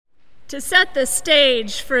To set the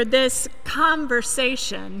stage for this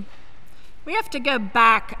conversation, we have to go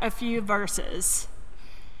back a few verses.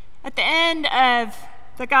 At the end of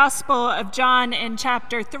the Gospel of John in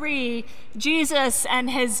chapter 3, Jesus and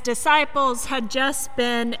his disciples had just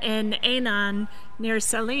been in Aenon near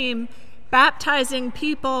Salim, baptizing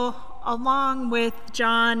people along with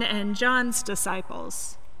John and John's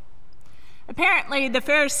disciples. Apparently, the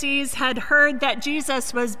Pharisees had heard that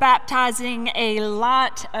Jesus was baptizing a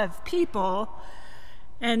lot of people,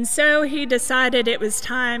 and so he decided it was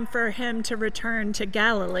time for him to return to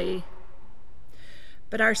Galilee.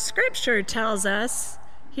 But our scripture tells us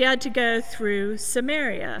he had to go through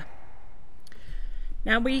Samaria.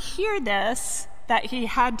 Now we hear this, that he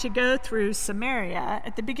had to go through Samaria,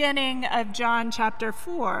 at the beginning of John chapter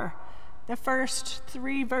 4, the first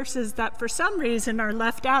 3 verses that for some reason are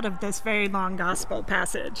left out of this very long gospel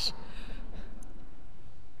passage.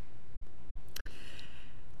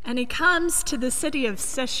 And he comes to the city of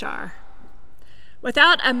Sychar.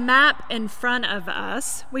 Without a map in front of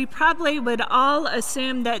us, we probably would all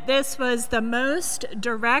assume that this was the most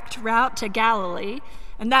direct route to Galilee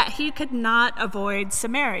and that he could not avoid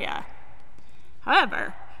Samaria.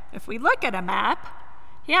 However, if we look at a map,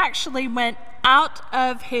 he actually went out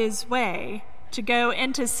of his way to go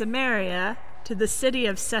into Samaria, to the city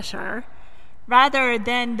of Sychar, rather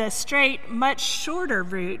than the straight, much shorter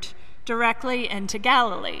route directly into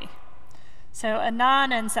Galilee. So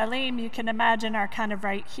Aenon and Salim, you can imagine, are kind of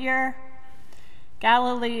right here.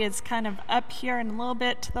 Galilee is kind of up here and a little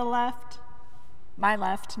bit to the left. My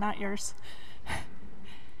left, not yours.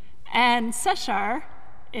 And Sychar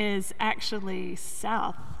is actually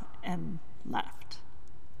south and left.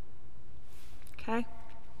 Okay?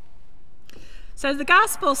 So the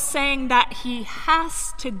gospel's saying that he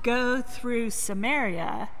has to go through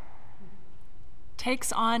Samaria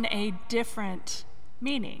takes on a different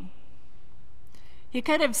meaning. He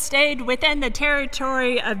could have stayed within the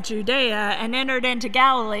territory of Judea and entered into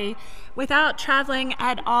Galilee without traveling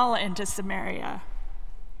at all into Samaria.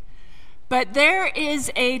 But there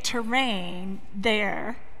is a terrain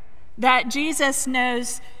there that Jesus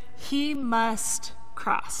knows he must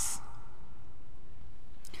cross.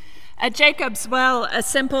 At Jacob's well, a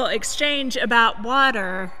simple exchange about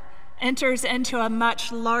water enters into a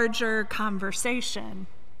much larger conversation.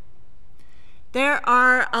 There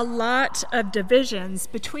are a lot of divisions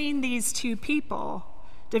between these two people,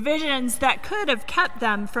 divisions that could have kept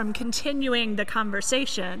them from continuing the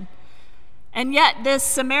conversation. And yet this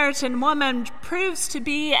Samaritan woman proves to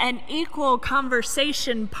be an equal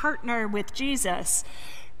conversation partner with Jesus,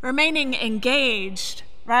 remaining engaged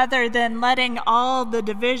rather than letting all the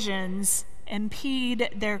divisions impede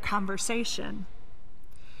their conversation.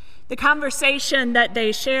 The conversation that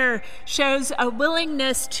they share shows a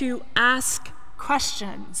willingness to ask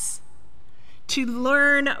questions, to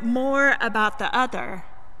learn more about the other,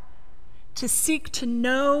 to seek to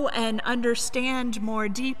know and understand more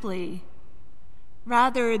deeply,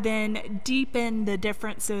 rather than deepen the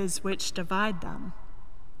differences which divide them.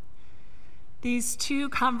 These two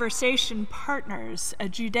conversation partners, a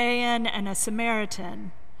Judean and a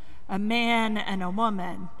Samaritan, a man and a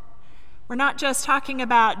woman, we're not just talking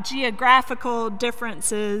about geographical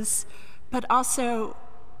differences, but also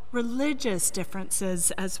religious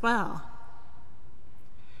differences as well.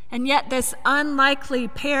 And yet this unlikely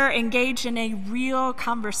pair engage in a real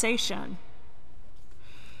conversation.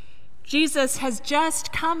 Jesus has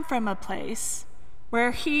just come from a place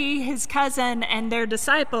where he, his cousin, and their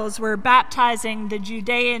disciples were baptizing the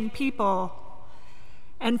Judean people.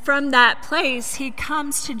 And from that place, he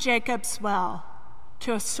comes to Jacob's well,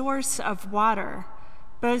 to a source of water,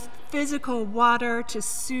 both physical water to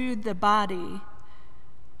soothe the body,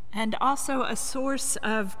 and also a source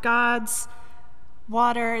of God's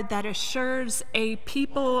water that assures a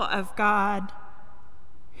people of God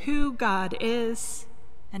who God is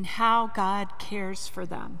and how God cares for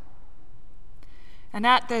them. And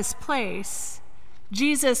at this place,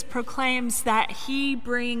 Jesus proclaims that he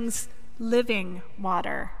brings living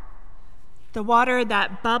water, the water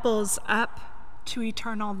that bubbles up to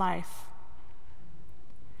eternal life.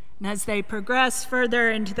 And as they progress further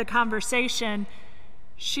into the conversation,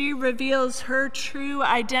 she reveals her true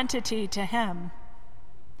identity to him,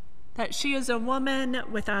 that she is a woman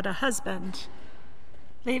without a husband,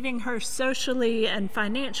 leaving her socially and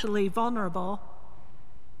financially vulnerable.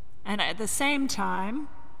 And at the same time,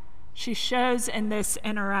 she shows in this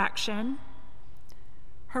interaction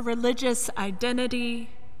her religious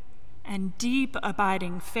identity and deep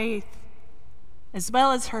abiding faith, as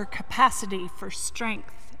well as her capacity for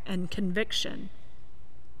strength and conviction.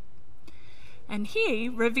 And he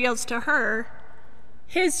reveals to her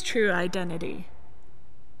his true identity,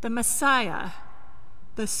 the Messiah,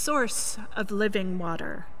 the source of living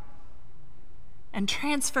water. And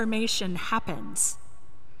transformation happens.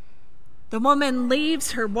 The woman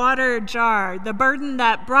leaves her water jar, the burden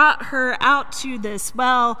that brought her out to this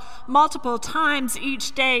well multiple times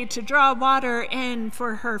each day to draw water in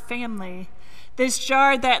for her family. This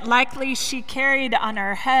jar that likely she carried on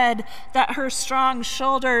her head, that her strong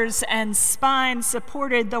shoulders and spine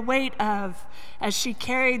supported the weight of as she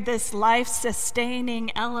carried this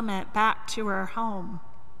life-sustaining element back to her home.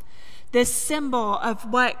 This symbol of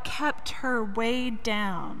what kept her weighed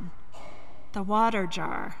down, the water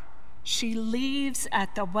jar, she leaves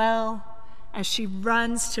at the well as she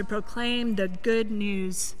runs to proclaim the good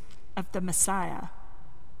news of the Messiah.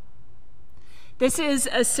 This is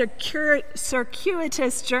a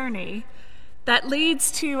circuitous journey that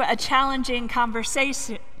leads to a challenging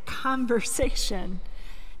conversation,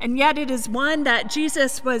 and yet it is one that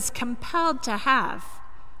Jesus was compelled to have,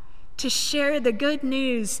 to share the good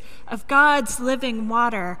news of God's living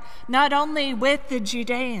water, not only with the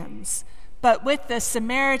Judeans, but with the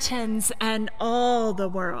Samaritans and all the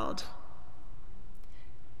world.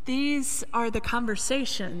 These are the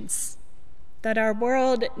conversations that our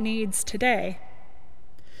world needs today.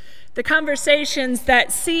 The conversations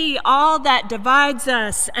that see all that divides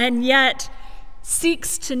us and yet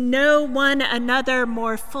seeks to know one another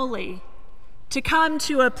more fully, to come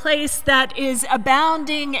to a place that is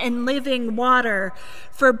abounding in living water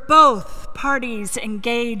for both parties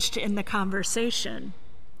engaged in the conversation.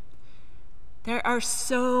 There are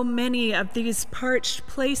so many of these parched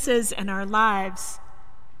places in our lives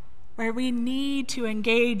where we need to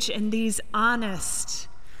engage in these honest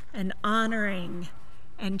and honoring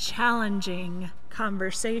and challenging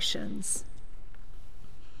conversations.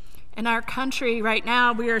 In our country right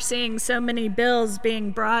now, we are seeing so many bills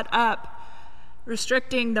being brought up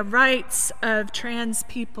restricting the rights of trans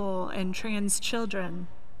people and trans children.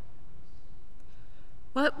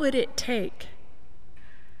 What would it take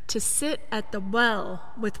to sit at the well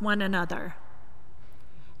with one another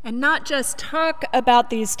and not just talk about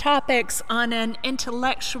these topics on an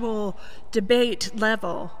intellectual debate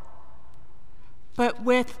level, but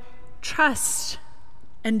with trust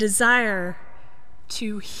and desire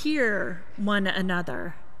to hear one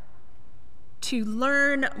another, to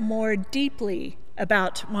learn more deeply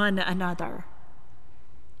about one another,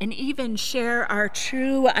 and even share our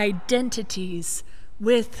true identities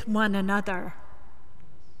with one another?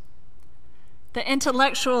 The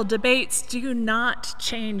intellectual debates do not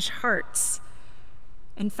change hearts.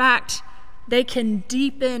 In fact, they can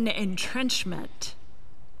deepen entrenchment.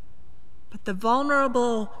 But the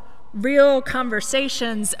vulnerable, real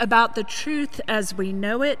conversations about the truth as we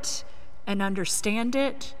know it and understand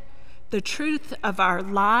it, the truth of our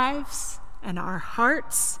lives and our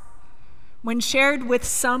hearts, when shared with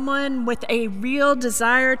someone with a real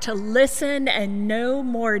desire to listen and know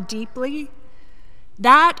more deeply,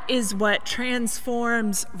 that is what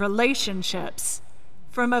transforms relationships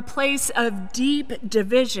from a place of deep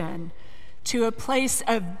division to a place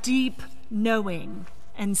of deep knowing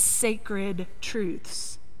and sacred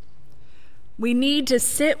truths. We need to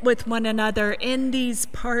sit with one another in these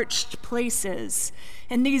parched places,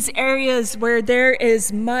 in these areas where there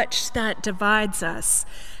is much that divides us,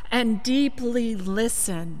 and deeply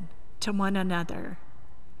listen to one another.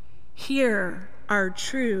 Hear our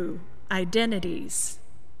true identities,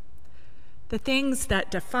 the things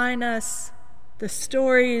that define us, the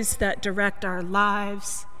stories that direct our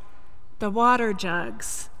lives, the water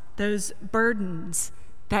jugs, those burdens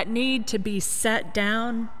that need to be set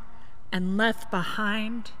down and left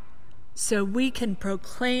behind so we can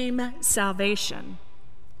proclaim salvation.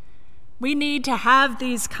 We need to have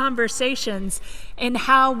these conversations in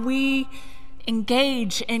how we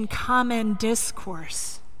engage in common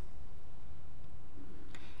discourse.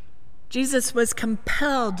 Jesus was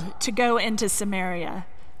compelled to go into Samaria,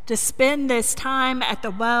 to spend this time at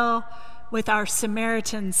the well with our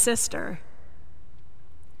Samaritan sister.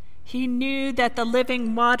 He knew that the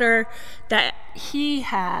living water that he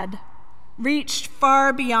had reached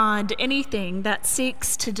far beyond anything that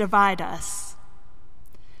seeks to divide us.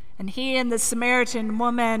 And he and the Samaritan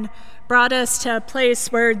woman brought us to a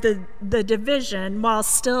place where the division, while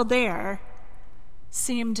still there,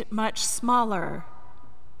 seemed much smaller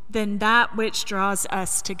than that which draws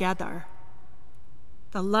us together.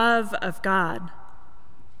 The love of God,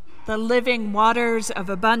 the living waters of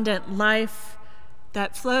abundant life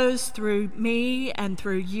that flows through me and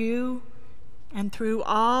through you and through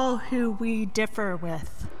all who we differ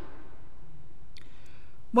with.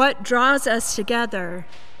 What draws us together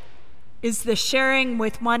is the sharing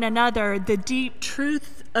with one another the deep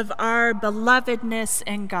truth of our belovedness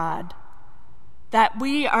in God, that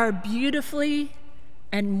we are beautifully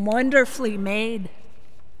and wonderfully made,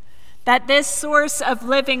 that this source of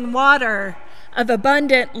living water, of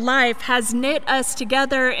abundant life, has knit us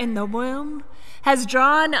together in the womb, has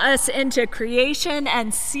drawn us into creation,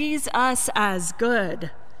 and sees us as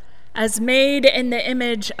good, as made in the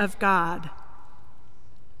image of God.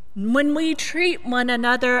 When we treat one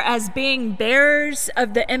another as being bearers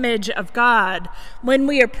of the image of God, when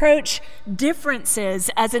we approach differences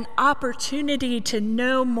as an opportunity to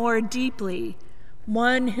know more deeply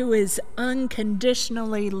one who is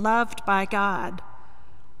unconditionally loved by God,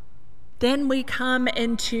 then we come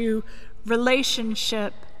into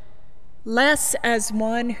relationship less as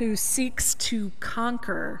one who seeks to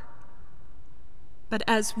conquer, but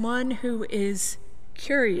as one who is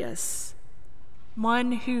curious,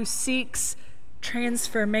 one who seeks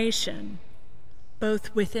transformation,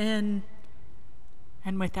 both within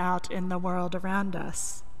and without in the world around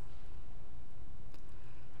us.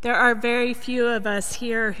 There are very few of us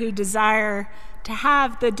here who desire to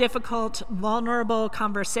have the difficult, vulnerable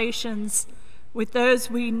conversations with those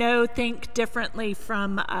we know think differently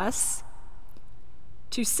from us,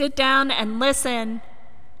 to sit down and listen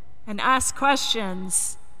and ask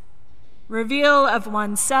questions, reveal of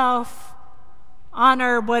oneself,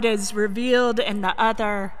 honor what is revealed in the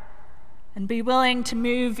other, and be willing to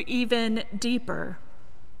move even deeper.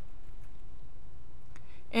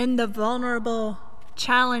 In the vulnerable,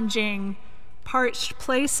 challenging, parched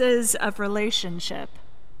places of relationship,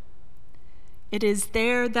 it is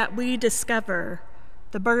there that we discover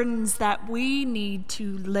the burdens that we need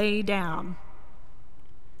to lay down,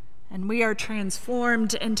 and we are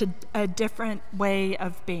transformed into a different way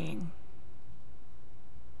of being.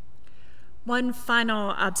 One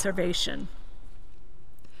final observation.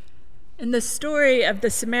 In the story of the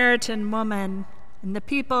Samaritan woman and the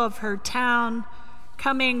people of her town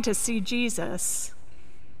coming to see Jesus,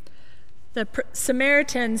 the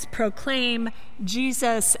Samaritans proclaim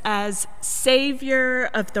Jesus as Savior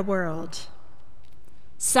of the world.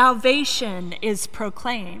 Salvation is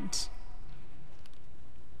proclaimed.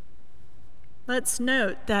 Let's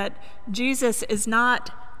note that Jesus is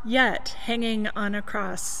not yet hanging on a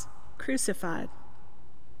cross, crucified.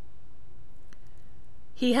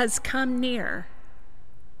 He has come near.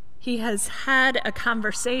 He has had a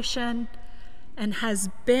conversation and has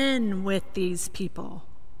been with these people.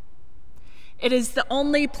 It is the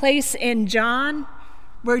only place in John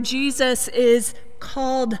where Jesus is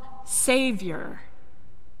called Savior.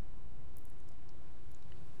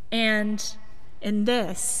 And in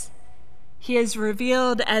this, he is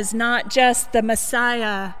revealed as not just the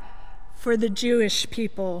Messiah for the Jewish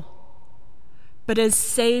people, but as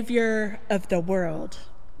Savior of the world.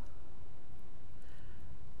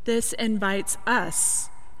 This invites us,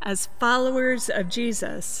 as followers of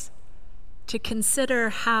Jesus, to consider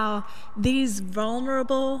how these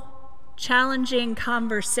vulnerable, challenging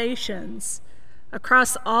conversations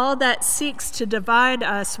across all that seeks to divide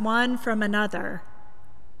us one from another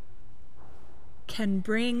can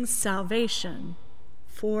bring salvation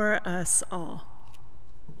for us all.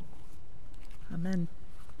 Amen.